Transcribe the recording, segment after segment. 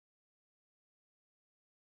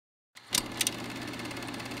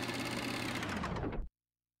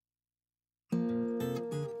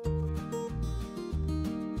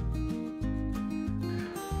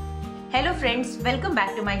Hello friends, welcome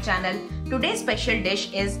back to my channel. Today's special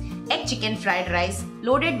dish is egg chicken fried rice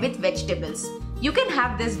loaded with vegetables. You can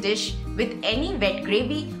have this dish with any wet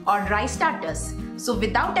gravy or rice starters. So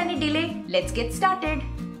without any delay, let's get started.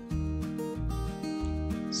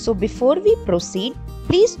 So before we proceed,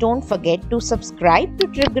 please don't forget to subscribe to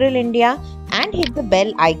Trip Grill India and hit the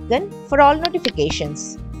bell icon for all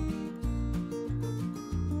notifications.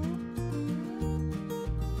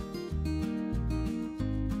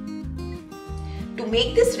 To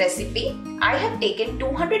make this recipe, I have taken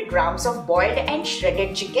 200 grams of boiled and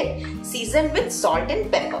shredded chicken seasoned with salt and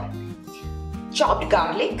pepper, chopped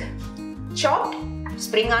garlic, chopped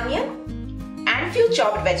spring onion, and few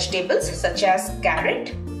chopped vegetables such as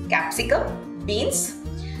carrot, capsicum, beans.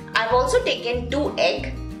 I've also taken 2 eggs,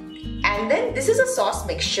 and then this is a sauce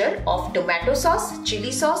mixture of tomato sauce,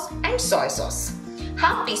 chili sauce and soy sauce,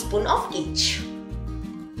 half teaspoon of each.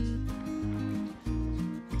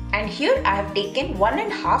 And here I have taken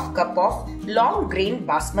 1.5 cup of long grain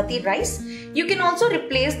basmati rice. You can also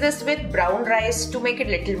replace this with brown rice to make it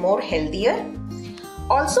little more healthier.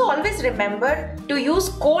 Also always remember to use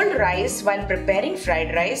cold rice while preparing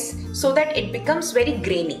fried rice so that it becomes very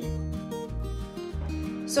grainy.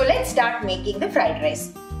 So let's start making the fried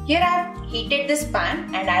rice. Here I have heated this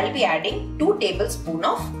pan and I will be adding 2 tablespoons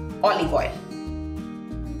of olive oil.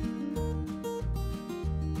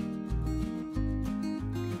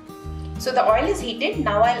 So the oil is heated.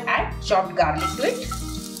 Now I'll add chopped garlic to it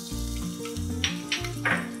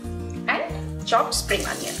and chopped spring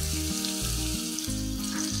onion.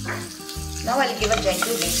 Now I'll give a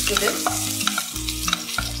gentle mix to this.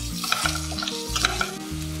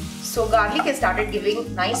 So garlic has started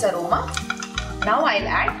giving nice aroma. Now I'll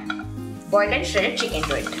add boiled and shredded chicken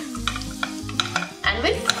to it and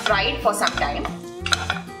we'll fry it for some time.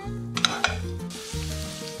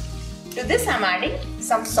 To this I'm adding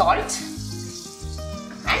some salt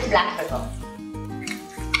and black pepper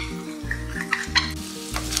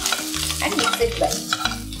and mix it well.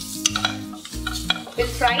 We'll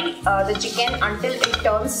fry the chicken until it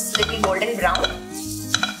turns little golden brown.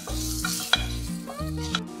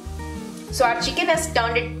 So our chicken has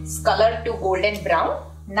turned its color to golden brown.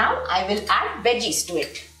 Now I will add veggies to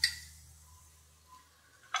it.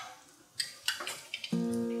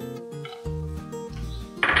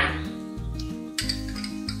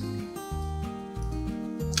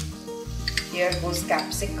 Here goes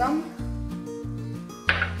capsicum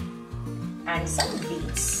and some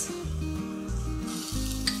beans.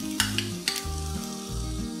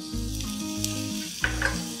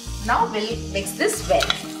 Now we'll mix this well.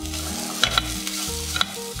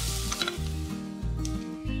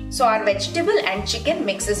 So our vegetable and chicken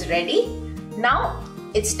mix is ready. Now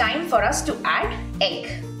it's time for us to add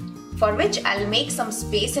egg, for which I'll make some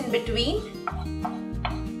space in between.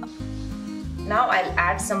 Now I'll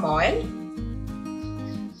add some oil.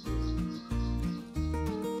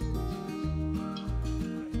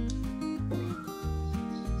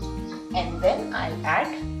 And then I'll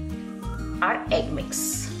add our egg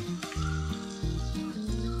mix.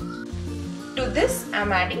 To this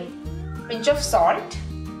I'm adding a pinch of salt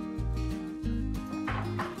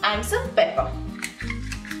and some pepper.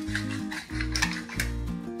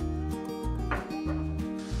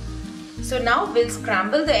 So now we'll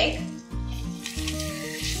scramble the egg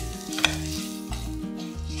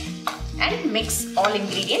and mix all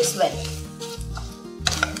ingredients well.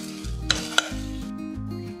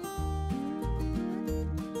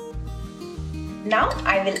 Now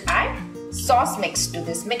I will add sauce mix to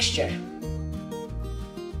this mixture.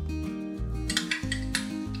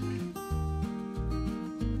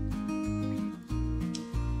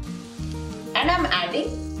 And I'm adding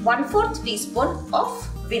 1/4 teaspoon of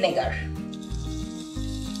vinegar.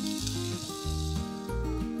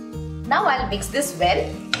 Now I'll mix this well.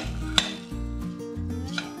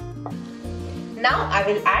 Now I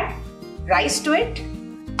will add rice to it.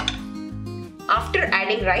 After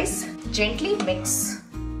adding rice, gently mix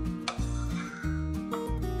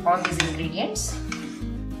all these ingredients.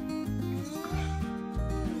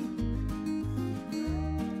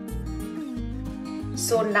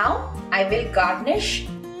 So now I will garnish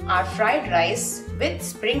our fried rice with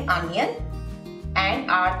spring onion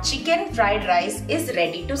and our chicken fried rice is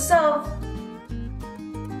ready to serve.